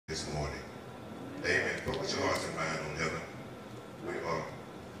this morning. Amen. Focus your hearts and mind on heaven. We are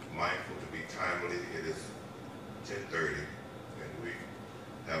mindful to be timely. It is 10:30, and we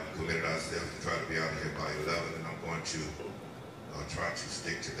have committed ourselves to try to be out of here by 11, and I'm going to try to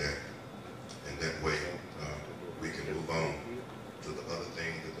stick to that. And that way we can move on to the other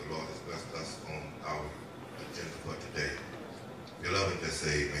things that the Lord has blessed us on our agenda for today. Beloved, let's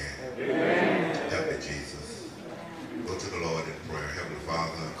say amen. Amen. Help me, Jesus. Go to the Lord in prayer. Heavenly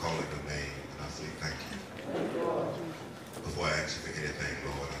Father, I call in your name, and I say thank you. Before I ask you for anything,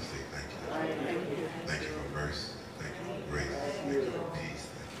 Lord, I say thank you. Thank you for mercy. Thank you for grace. Thank you for peace.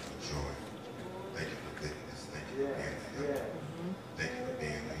 Thank you for joy. Thank you for goodness. Thank you for being a helper. Thank you for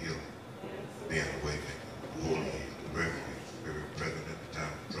being a healer, for being a way maker, a holy, a refuge, very present at the time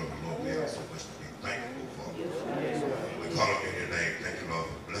of trouble. Lord, we have so much to be thankful for. We call on you in your name. Thank you, Lord,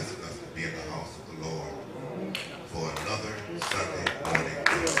 for blessing us to be in the house of the Lord for another Sunday morning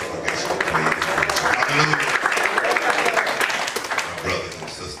congregation. Hallelujah. My brothers and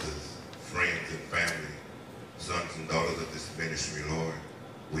sisters, friends and family, sons and daughters of this ministry, Lord,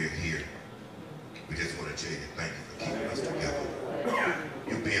 we're here. We just want to tell you thank you for keeping us together.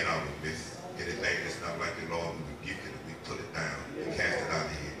 You being our midst. Anything that's not like you, Lord, we rebuke it and we put it down and cast it out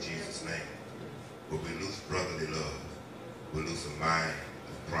of here in Jesus' name. But we lose brotherly love. We lose a mind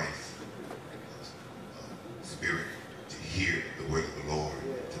of Christ, a spirit to hear the word of the Lord,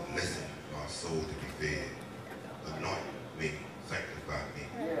 to listen, our soul to be fed. Anoint me, sanctify me.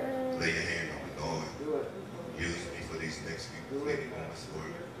 Lay your hand on me, Lord. Use me for these next few fleeting moments,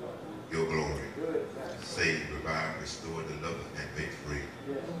 Lord. Your glory. Save, revive, restore, deliver, and make free.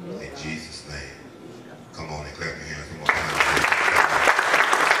 In Jesus' name. Come on and clap your hands one more time.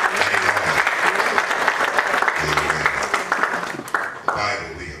 The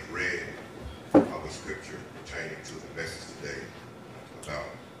Bible, we have read our scripture pertaining to the message today about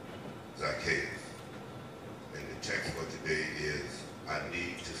Zacchaeus. And the text for today is, I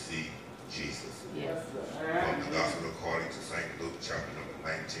need to see Jesus. Yes. From the Gospel according to St. Luke, chapter number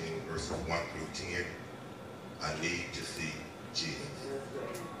 19, verses 1 through 10. I need to see Jesus.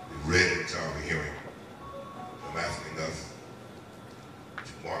 We read it to our hearing. I'm asking us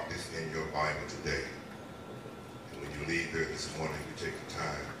to mark this in your Bible today. And when you leave there this morning, you take the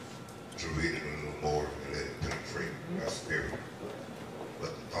time to read it a little more and let it penetrate your spirit. But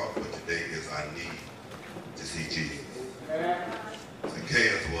the thought for today is, I need to see Jesus.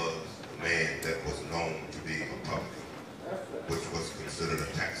 Zacchaeus was a man that was known to be a publican, which was considered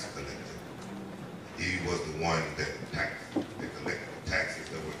a tax collector. He was the one that collected taxes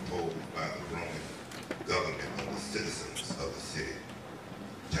that were imposed by the Roman government on the citizens of the city.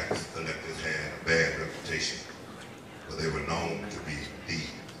 Tax collectors had a bad reputation, but they were known to be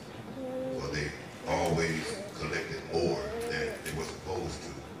thieves, for they always collected more than they were supposed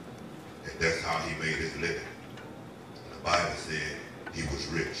to, and that's how he made his living. And the Bible said he was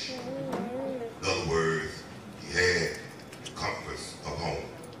rich. In other words, he had the comforts of home.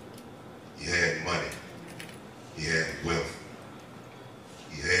 He had money. He had wealth.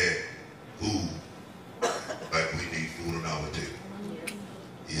 He had food, like we need food on our table.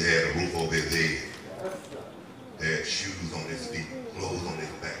 He had a roof over his head. He had shoes on his feet, clothes on his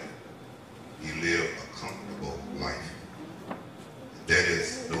back. He lived a comfortable life. That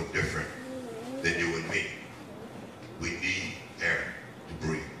is no different than you and me. We need air to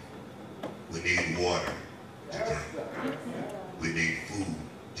breathe. We need water to drink. We need food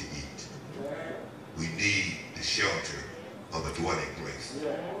to eat. We need the shelter of a dwelling place.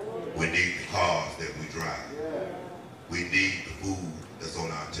 We need the cars that we drive. We need the food that's on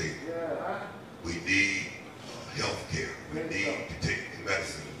our table. We need health care. We need to take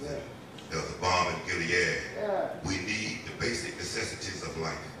medicines. There's a bomb in Gilead. We need the basic necessities of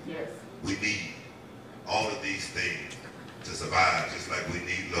life. We need all of these things to survive, just like we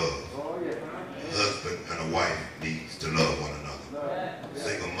need love. A husband and a wife needs to love one another.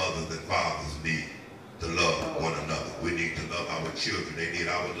 Single mothers and fathers need to love one another. We need to love our children. They need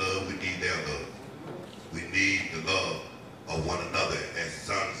our love. We need their love. We need the love of one another as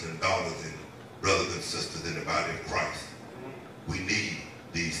sons and daughters and brothers and sisters in the body of Christ. We need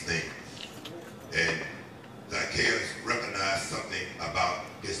these things. And Zacchaeus recognized something about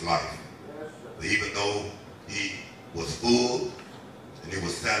his life. Even though he was full and he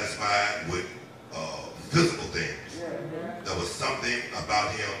was satisfied with physical things, there was something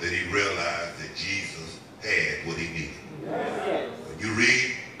about him that he realized that Jesus had what he needed. When you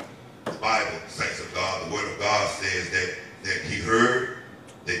read the Bible, saints of God, the Word of God says that he heard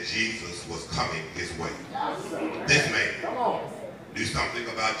that Jesus was coming his way. This man knew something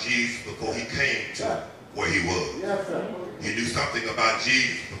about Jesus before he came to where he was. He knew something about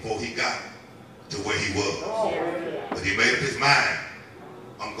Jesus before he got to where he was. But he made up his mind,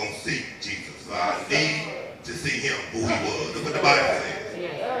 I'm going to see Jesus. So I need to see him, who he was. Look what the Bible says.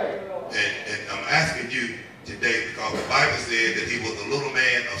 And I'm asking you today because the Bible said that he was a little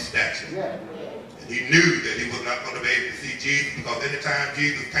man of stature. And he knew that he was not going to be able to see Jesus because anytime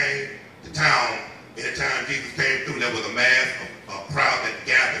Jesus came to town, anytime Jesus came through, there was a mass of crowd that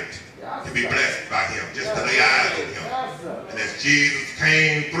gathered to be blessed by him, just to lay eyes on him. And as Jesus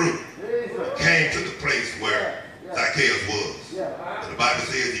came through, came to the place where Zacchaeus was. And the Bible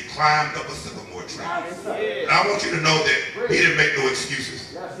says he climbed up a sycamore tree. And I want you to know that he didn't make no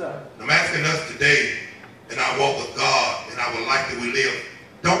excuses. I'm asking us today in our walk with God, in our life that we live,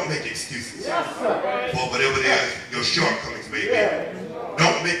 don't make excuses for whatever it is your shortcomings may be.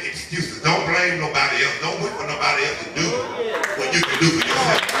 Don't make excuses. Don't blame nobody else. Don't wait for nobody else to do what you can do for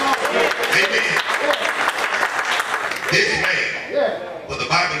yourself. Amen. This man, but the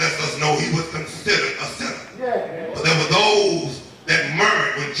Bible lets us know he was considered a sinner. But there were those that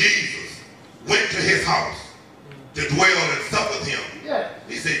murmured when Jesus went to his house to dwell and sup with him.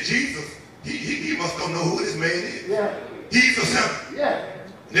 He said, Jesus, he must don't know who this man is. He's a sinner.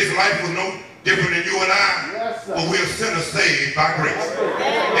 And his life was no different than you and I, but we're sinners saved by grace.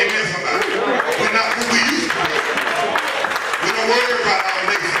 Amen, somebody. We're not who we used to be. We don't worry about our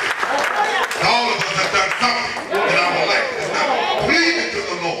legacy. All of us have done something in our life that's not pleasing to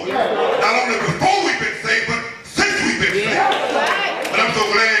the Lord. Not only before we've been saved, but since we've been saved. But I'm so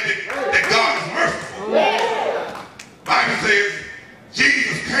glad that God is merciful. The Bible says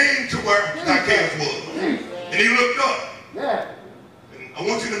Jesus came to where Zacchaeus was. And he looked up. And I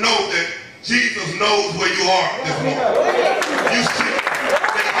want you to know that Jesus knows where you are this morning. You sit in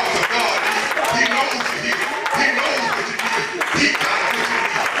the house of God. He knows you here. He knows what you need. He got what you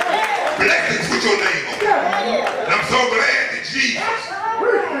need. Blessings with your name on it. And I'm so glad that Jesus,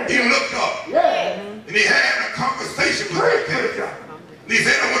 he looked up and he had a conversation with Zacchaeus. And he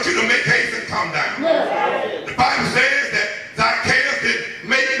said, I want you to make haste and come down. The Bible says that Zacchaeus didn't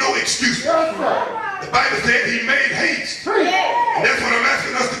make no excuses. The Bible said he made haste. And that's what I'm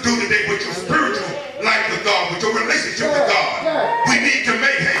asking us to do today with your spiritual life with God, with your relationship with God. We need to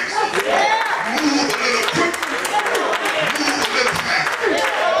make haste. Move a little quick. Move a little fast.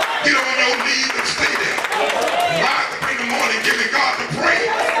 Get on your knees and stay there. Rise up in the morning giving God the praise.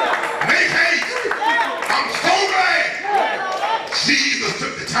 Make haste. I'm so glad Jesus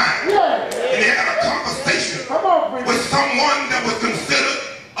took the time and he had a conversation with someone that was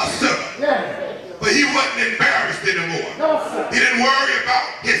considered a sinner. But he wasn't embarrassed anymore. He didn't worry about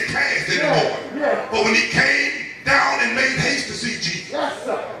his past anymore. But when he came down and made haste to see Jesus,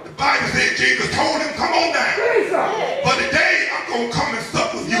 the Bible said Jesus told him, come on down. But today I'm going to come and sup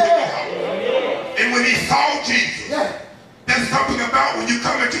with you in your house. And when he saw Jesus, there's something about when you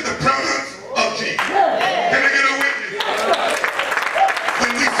come into the presence of Jesus. Can I get a witness?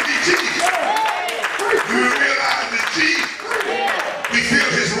 When we see Jesus, we realize that Jesus, we feel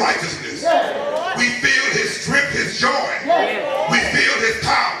his righteousness. We feel his strength, his joy. We feel his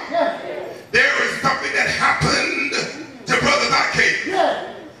power. There is something that happened to Brother Zacchaeus.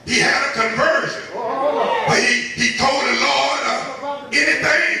 He had a conversion. But he told the Lord,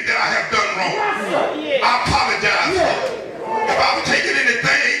 anything that I have done wrong, I apologize for. If I've taken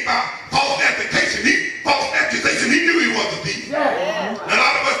anything by false accusation, he knew he was a thief. A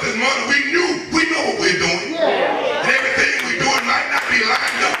lot of us this morning, we know what we're doing. And everything we're doing might not be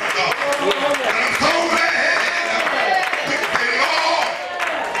lined up with God. And I'm so glad we can say, Lord,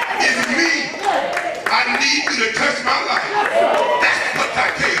 it's me. I need you to touch my life. That's what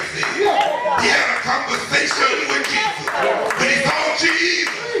Zacchaeus said. He had a conversation with Jesus. When he saw Jesus,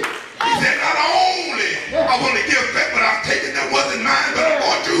 he said, not only I want to give back what I've taken that wasn't mine, but I'm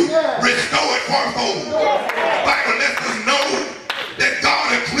going to restore it fourfold. The Bible lets us know that God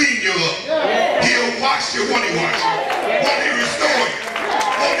will clean you up. He'll wash you when he wash you. Won't he restore you?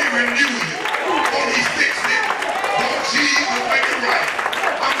 Won't he renew you? Won't he fix it? Won't Jesus make it right?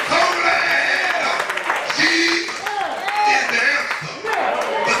 I'm so glad Jesus is the answer.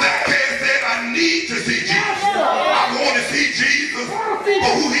 But Zacchaeus said, I need to see Jesus. I want to see Jesus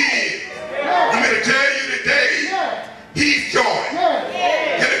for who he is. I'm going to tell you today, he's joy.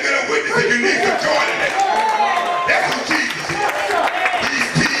 Can I get a witness if you need some joy today? That's who Jesus is. He's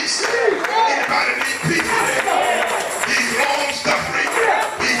peace. Anybody need peace today? He's long-suffering.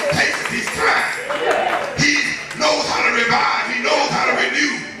 He's patient. He's kind. He knows how to revive. He knows how to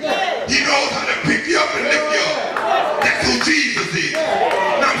renew. He knows how to pick you up and lift you up. That's who Jesus is.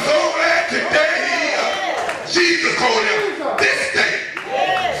 And I'm so glad today Jesus told him, this day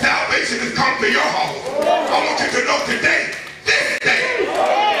salvation has come to your house. I want you to know today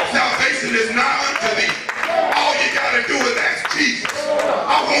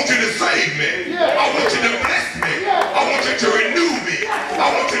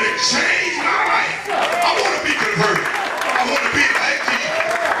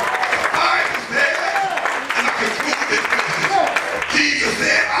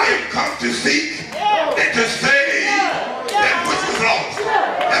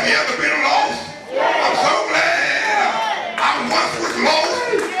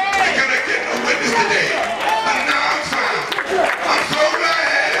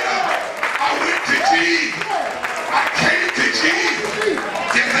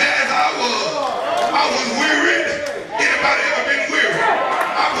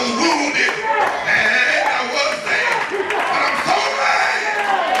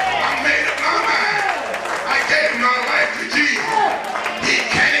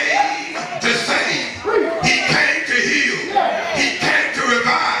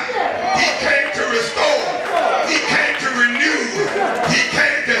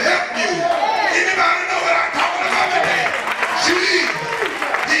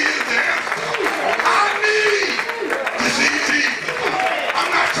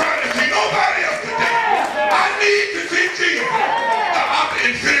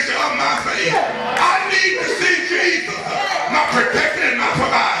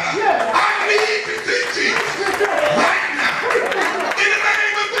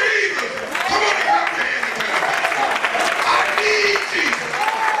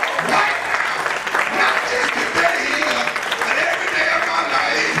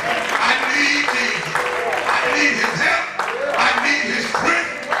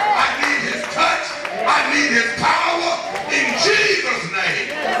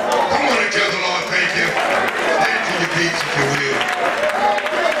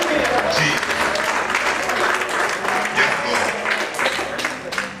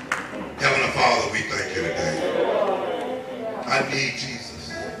need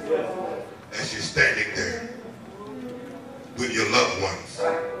Jesus as you're standing there with your loved ones.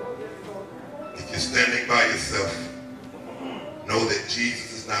 If you're standing by yourself, know that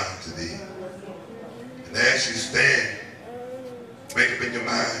Jesus is nigh to thee. And as you stand, make up in your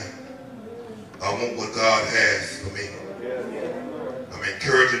mind, I want what God has for me. I'm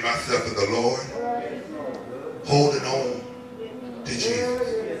encouraging myself in the Lord, holding on to Jesus.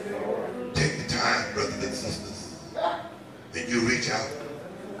 Take the time, brothers and sisters, and you reach out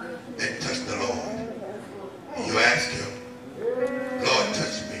and touch the Lord. And you ask him, Lord,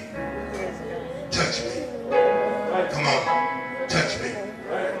 touch me. Touch me. Come on, touch me.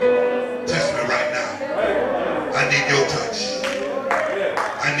 Touch me right now. I need your touch.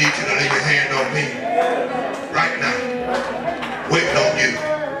 I need you to lay your hand on me right now. Waiting on you.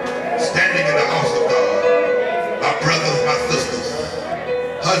 Standing in the house of God. My brothers, my sisters,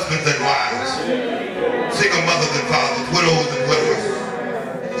 husbands and wives, single mothers and fathers, widows and widowers,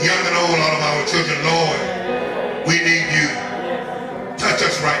 young and old, all of our children, Lord, we need you. Touch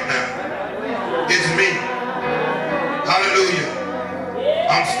us right now. It's me. Hallelujah.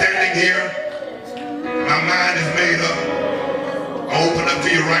 I'm standing here. My mind is made up. I open up to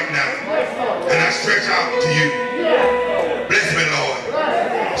you right now. And I stretch out to you. Bless me, Lord.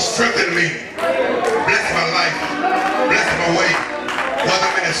 Strengthen me. Bless my life. Bless my way. Whether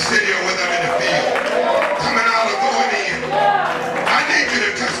I'm in the city or whether I'm in the field. Coming out or going in. I need you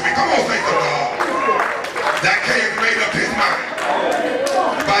to touch me. Come on, thank the Lord. Zacchaeus made up his mind.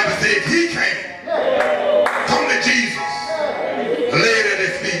 The Bible says he came. Come to Jesus. Lay it at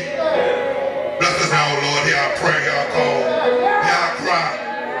his feet. Bless us now, Lord. Hear our prayer, hear our call, hear our cry.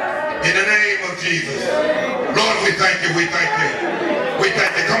 In the name of Jesus. Lord, we thank you, we thank you. We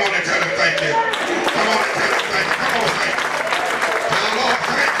thank you. Come on and tell him thank you. Come on and tell him thank you. Come on, thank you. Tell the Lord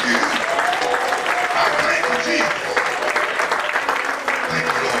thank you. I thank you, Jesus. Thank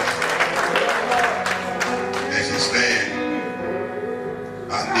you, Lord. As you stand,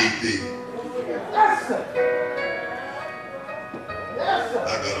 I need thee. I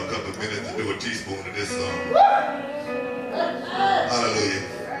got a couple of minutes to do a teaspoon of this song. Hallelujah.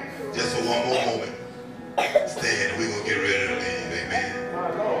 Just for one more moment. Stand and we're going to get ready to leave. Amen.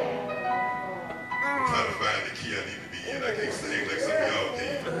 I'm trying to find the key I need to be in. I can't sing like some of y'all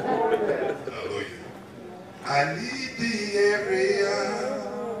can. Hallelujah. I need thee every hour,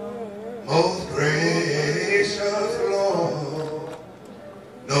 most gracious Lord.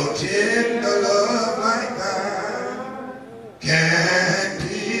 No tender love like thine can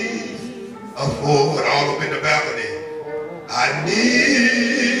peace afford. All up in the balcony. I need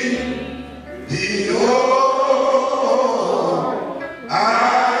thee, oh, I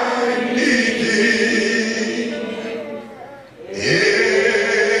need thee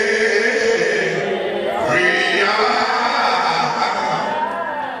every hour.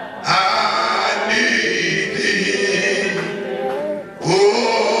 I need thee,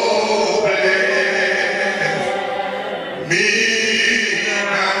 oh, bless me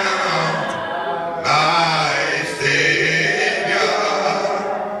now, my Savior.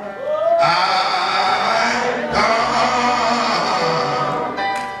 I come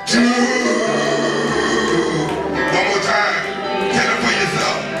to. One more time. Tell it for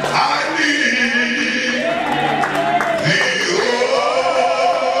yourself. I need thee, oh,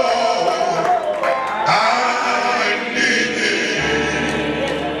 I need thee.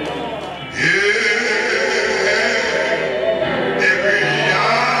 Yeah, every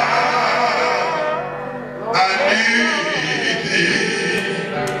hour I need thee.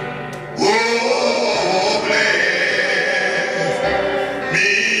 Oh, bless me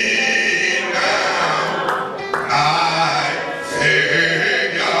now, my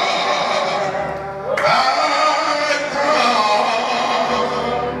Savior.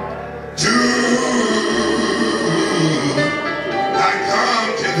 I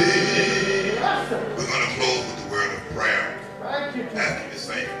come to thee. We're going to close with the word of prayer. After you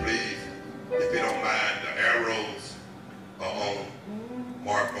sing, please, if you don't mind, the arrows are on,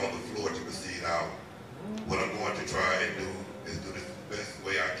 marked on the floor to proceed out. What I'm going to try and do is do this the best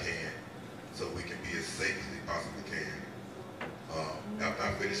way I can so we can be as safe as we possibly can. After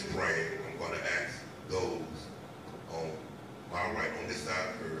I finish praying, I'm going to ask those on my right, on this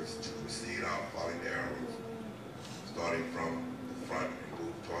side first, to proceed out following the arrows, starting from the front and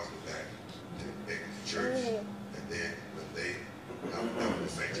move towards the back to exit the church. And then when they come down to the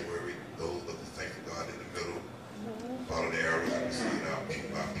sanctuary, those of the saints of God in the middle, follow the arrows and proceed out pew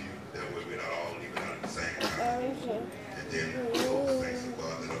by pew. That way we're not all leaving out at the same time. And then those saints of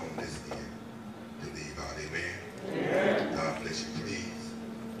God that are on this end to leave out. Amen. God bless you. Please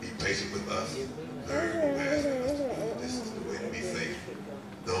be patient with us. Learn who asking us to do. This is the way to be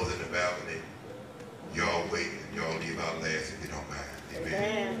balcony. Y'all wait and y'all leave out last if you don't mind.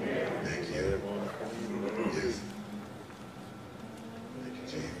 Amen. Thank you. Yes. Thank you,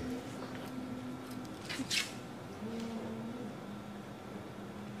 Jesus.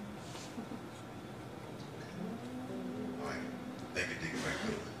 All right. Thank you, Deacon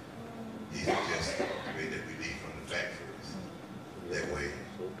Michael. He suggested the way that we leave from the back first. That way,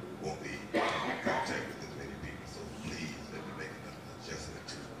 we won't be in contact with as many people. So please let me make an adjustment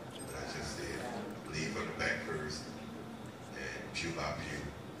to what I just said. Leave from the back first and pew by pew.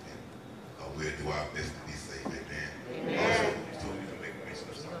 And we'll do our best to be safe. Amen. Also, you told me to make mention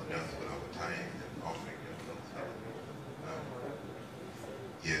of something else with our time and offering them.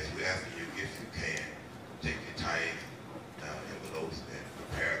 Yes, we're asking you if you can take your time envelopes and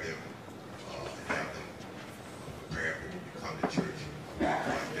prepare them and have them prepared for when you come to church. We do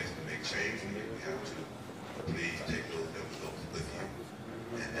our best to make change when we have to. Please take those envelopes with you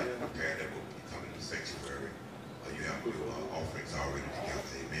and prepare them when you come into the sanctuary. You have your offerings already together.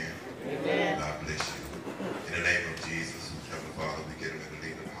 Amen. Amen. God bless you. In the name of Jesus, Heavenly Father, we get ready to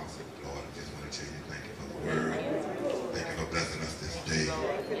leave in the house of the Lord. I just want to tell you thank you for the word. Thank you for blessing us this day.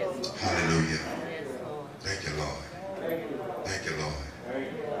 Hallelujah. Thank you, Lord. Thank you, Lord.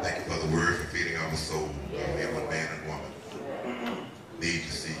 Thank you for the word, for feeding our soul. Every man and woman need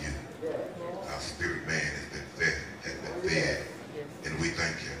to see you. Our spirit man has been fed, and we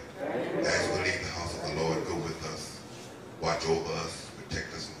thank you. As we leave the house of the Lord, go with us. Watch over us.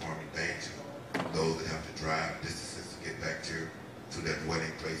 Protect us from harm and danger. Those that have to drive distances to get back to their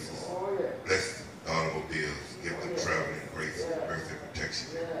dwelling places. Bless the automobiles. Give them traveling grace, mercy, and protection.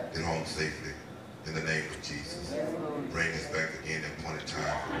 Get home safely. In the name of Jesus. Bring us back again at appointed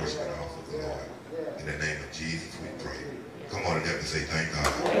time for worship.